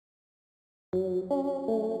Welcome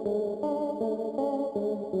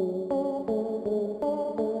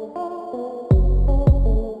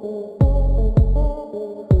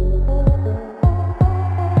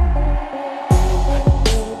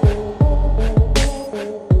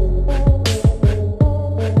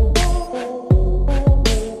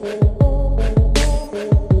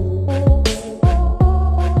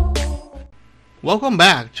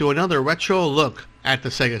back to another retro look at the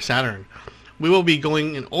Sega Saturn. We will be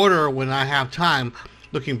going in order when I have time,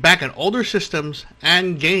 looking back at older systems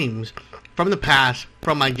and games from the past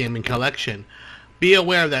from my gaming collection. Be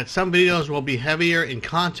aware that some videos will be heavier in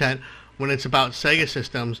content when it's about Sega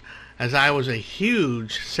systems, as I was a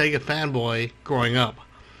huge Sega fanboy growing up.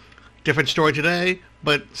 Different story today,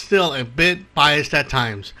 but still a bit biased at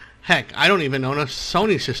times. Heck, I don't even own a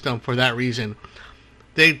Sony system for that reason.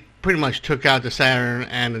 They pretty much took out the Saturn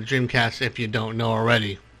and the Dreamcast if you don't know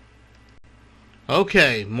already.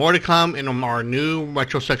 Okay, more to come in our new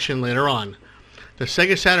retro section later on. The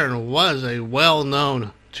Sega Saturn was a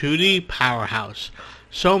well-known 2D powerhouse,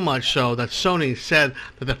 so much so that Sony said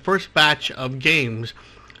that the first batch of games,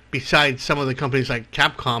 besides some of the companies like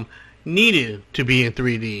Capcom, needed to be in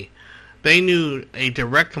 3D. They knew a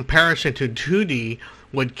direct comparison to 2D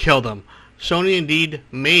would kill them. Sony indeed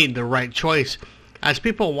made the right choice, as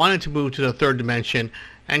people wanted to move to the third dimension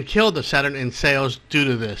and killed the Saturn in sales due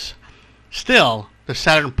to this. Still, the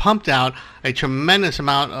Saturn pumped out a tremendous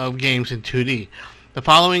amount of games in 2D. The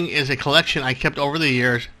following is a collection I kept over the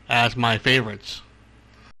years as my favorites.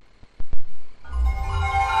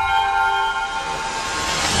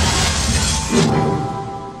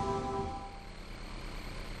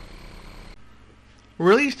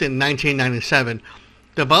 Released in 1997,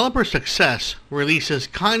 developer Success releases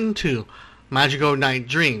Cotton 2, Magical Night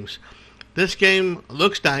Dreams. This game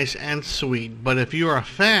looks nice and sweet, but if you are a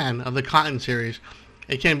fan of the Cotton series,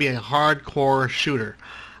 it can be a hardcore shooter.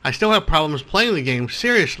 I still have problems playing the game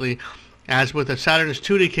seriously, as with the Saturn's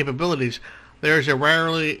 2D capabilities, there is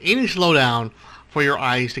rarely any slowdown for your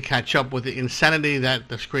eyes to catch up with the insanity that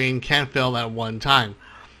the screen can fill at one time.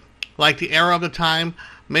 Like the era of the time,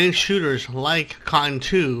 many shooters like Cotton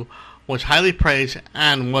 2 was highly praised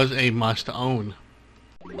and was a must-own.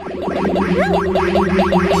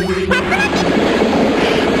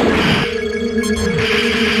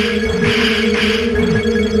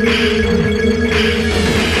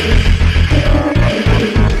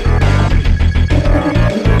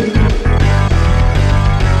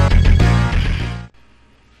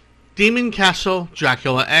 Demon Castle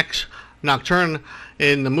Dracula X Nocturne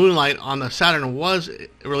in the Moonlight on the Saturn was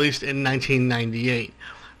released in 1998.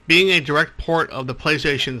 Being a direct port of the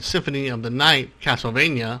PlayStation Symphony of the Night,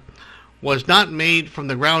 Castlevania, was not made from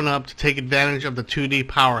the ground up to take advantage of the 2D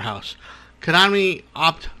powerhouse. Konami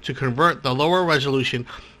opted to convert the lower resolution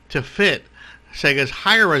to fit Sega's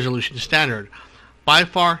higher resolution standard. By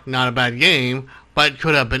far not a bad game, but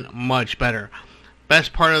could have been much better.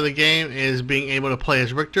 Best part of the game is being able to play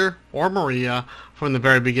as Richter or Maria from the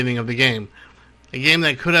very beginning of the game. A game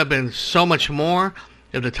that could have been so much more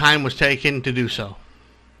if the time was taken to do so.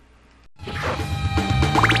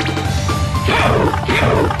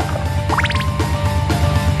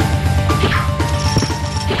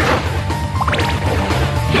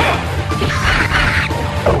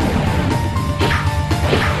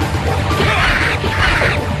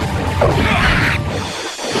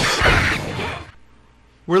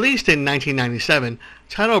 Released in 1997,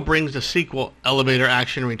 Taito brings the sequel Elevator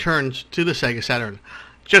Action Returns to the Sega Saturn.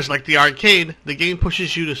 Just like the arcade, the game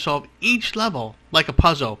pushes you to solve each level like a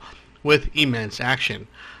puzzle with immense action.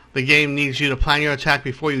 The game needs you to plan your attack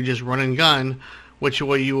before you just run and gun, which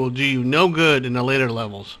will do you no good in the later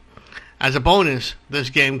levels. As a bonus, this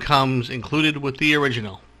game comes included with the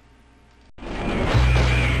original.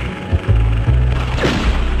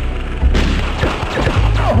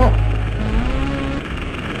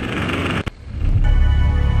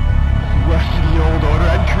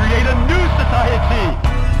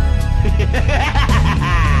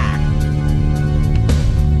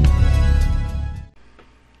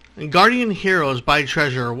 Guardian Heroes by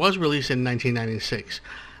Treasure was released in 1996.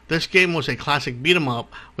 This game was a classic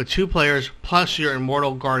beat-em-up with 2 players plus your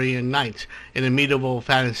immortal guardian knights in a medieval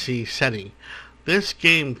fantasy setting. This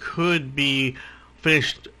game could be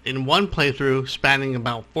finished in one playthrough spanning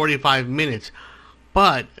about 45 minutes,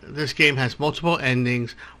 but this game has multiple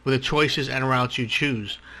endings with the choices and routes you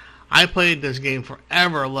choose. I played this game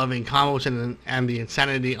forever, loving combos and the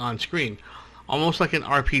insanity on screen. Almost like an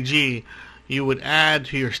RPG, you would add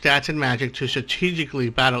to your stats and magic to strategically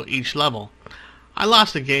battle each level. I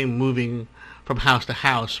lost the game moving from house to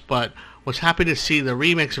house, but was happy to see the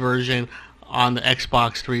remix version on the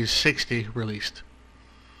Xbox 360 released.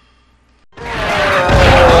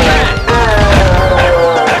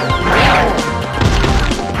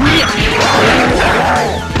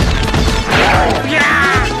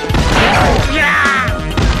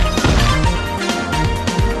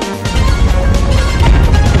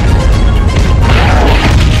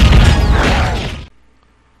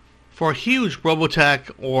 For huge Robotech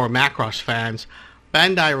or Macross fans,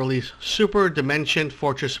 Bandai released Super Dimension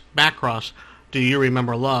Fortress Macross Do You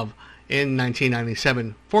Remember Love in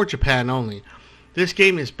 1997 for Japan only. This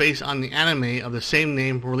game is based on the anime of the same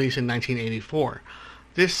name released in 1984.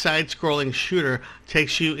 This side-scrolling shooter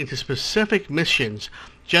takes you into specific missions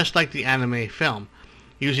just like the anime film.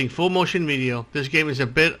 Using full motion video, this game is a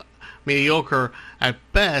bit mediocre at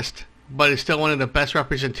best, but is still one of the best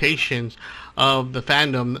representations of the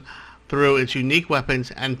fandom through its unique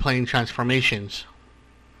weapons and plane transformations.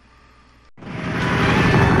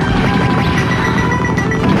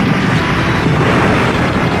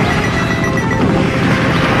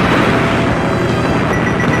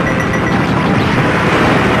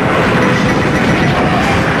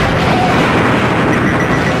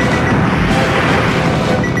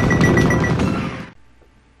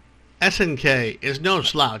 SNK is no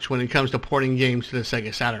slouch when it comes to porting games to the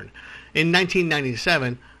Sega Saturn. In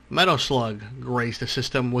 1997, Metal Slug graced the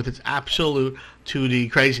system with its absolute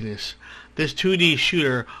 2D craziness. This 2D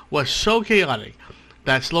shooter was so chaotic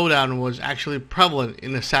that slowdown was actually prevalent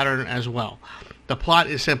in the Saturn as well. The plot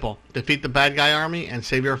is simple: defeat the bad guy army and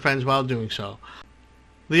save your friends while doing so.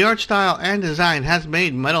 The art style and design has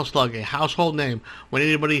made Metal Slug a household name when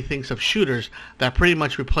anybody thinks of shooters that pretty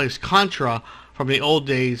much replaced Contra from the old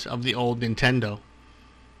days of the old Nintendo.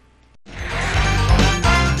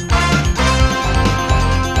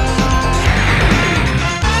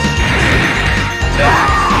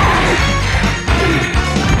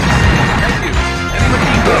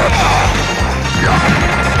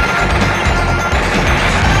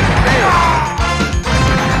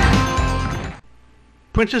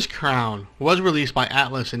 Princess Crown was released by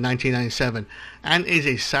Atlus in 1997 and is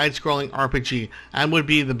a side-scrolling RPG and would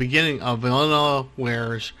be the beginning of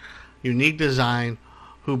Vanilleware's unique design,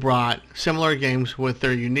 who brought similar games with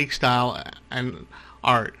their unique style and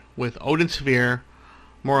art with Odin Sphere,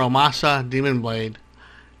 Muramasa Demon Blade,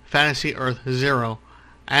 Fantasy Earth Zero,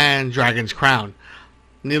 and Dragon's Crown.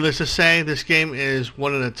 Needless to say, this game is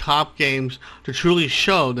one of the top games to truly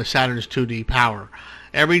show the Saturn's 2D power.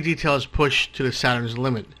 Every detail is pushed to the Saturn's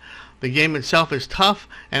limit. The game itself is tough,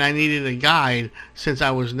 and I needed a guide since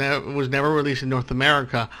it was never released in North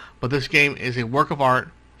America, but this game is a work of art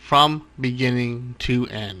from beginning to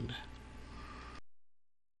end.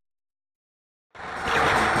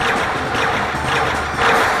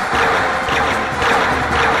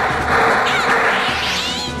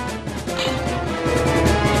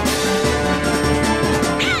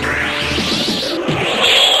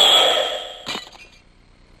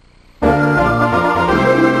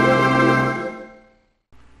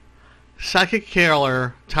 Psychic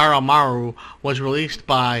Killer Taromaru was released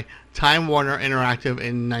by Time Warner Interactive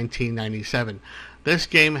in 1997. This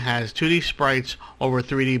game has 2D sprites over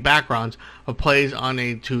 3D backgrounds but plays on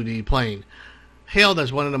a 2D plane. Hailed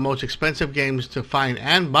as one of the most expensive games to find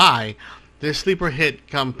and buy, this sleeper hit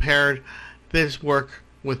compared this work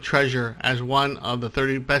with Treasure as one of the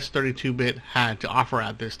best 32-bit had to offer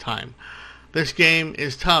at this time. This game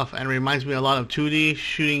is tough and reminds me a lot of 2D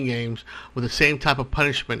shooting games with the same type of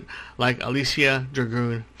punishment like Alicia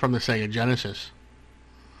Dragoon from the Sega Genesis.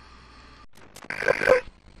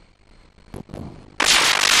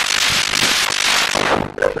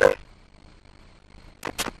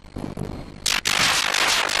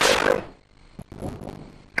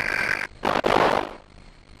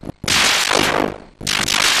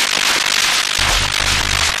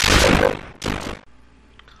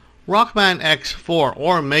 Rockman X4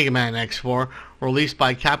 or Mega Man X4, released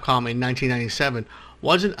by Capcom in 1997,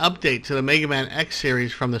 was an update to the Mega Man X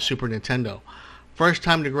series from the Super Nintendo. First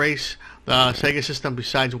time to grace the Sega system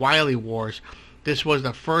besides Wily Wars, this was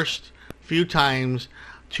the first few times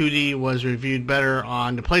 2D was reviewed better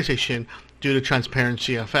on the PlayStation due to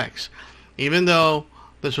transparency effects. Even though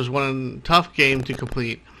this was one tough game to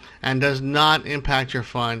complete and does not impact your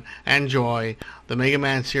fun and joy the Mega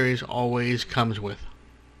Man series always comes with.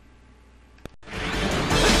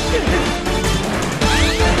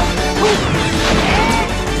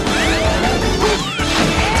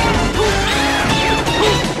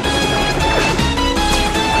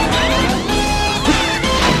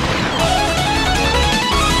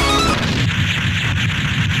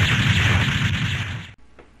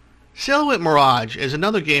 Silhouette Mirage is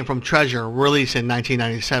another game from Treasure released in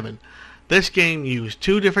 1997. This game used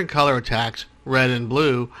two different color attacks, red and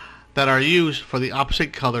blue, that are used for the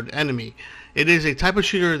opposite colored enemy. It is a type of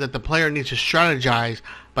shooter that the player needs to strategize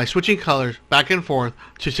by switching colors back and forth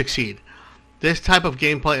to succeed. This type of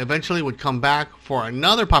gameplay eventually would come back for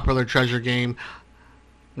another popular treasure game,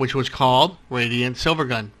 which was called Radiant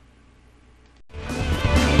Silvergun.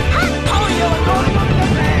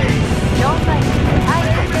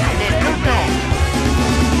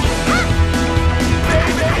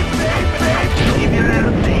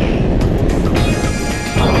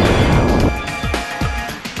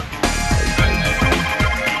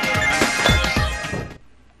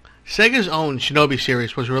 Sega's own Shinobi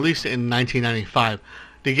series was released in 1995.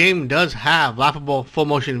 The game does have laughable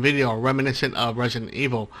full-motion video reminiscent of Resident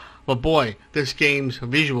Evil, but boy, this game's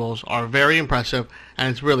visuals are very impressive and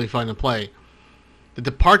it's really fun to play. The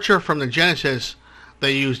departure from the Genesis,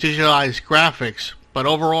 they use digitalized graphics, but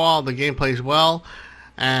overall the game plays well,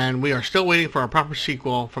 and we are still waiting for a proper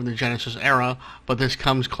sequel from the Genesis era, but this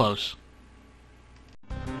comes close.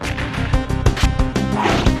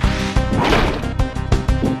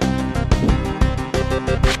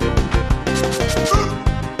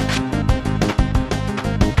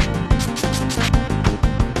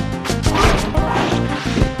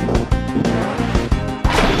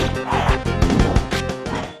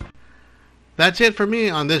 That's it for me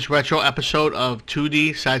on this retro episode of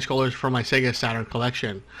 2D side-scrollers for my Sega Saturn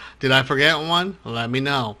collection. Did I forget one? Let me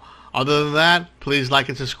know. Other than that, please like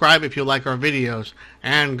and subscribe if you like our videos.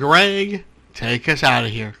 And Greg, take us out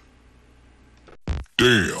of here.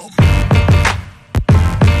 Damn.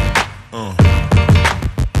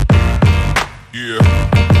 Yeah.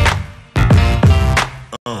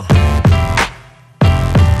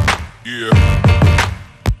 Yeah.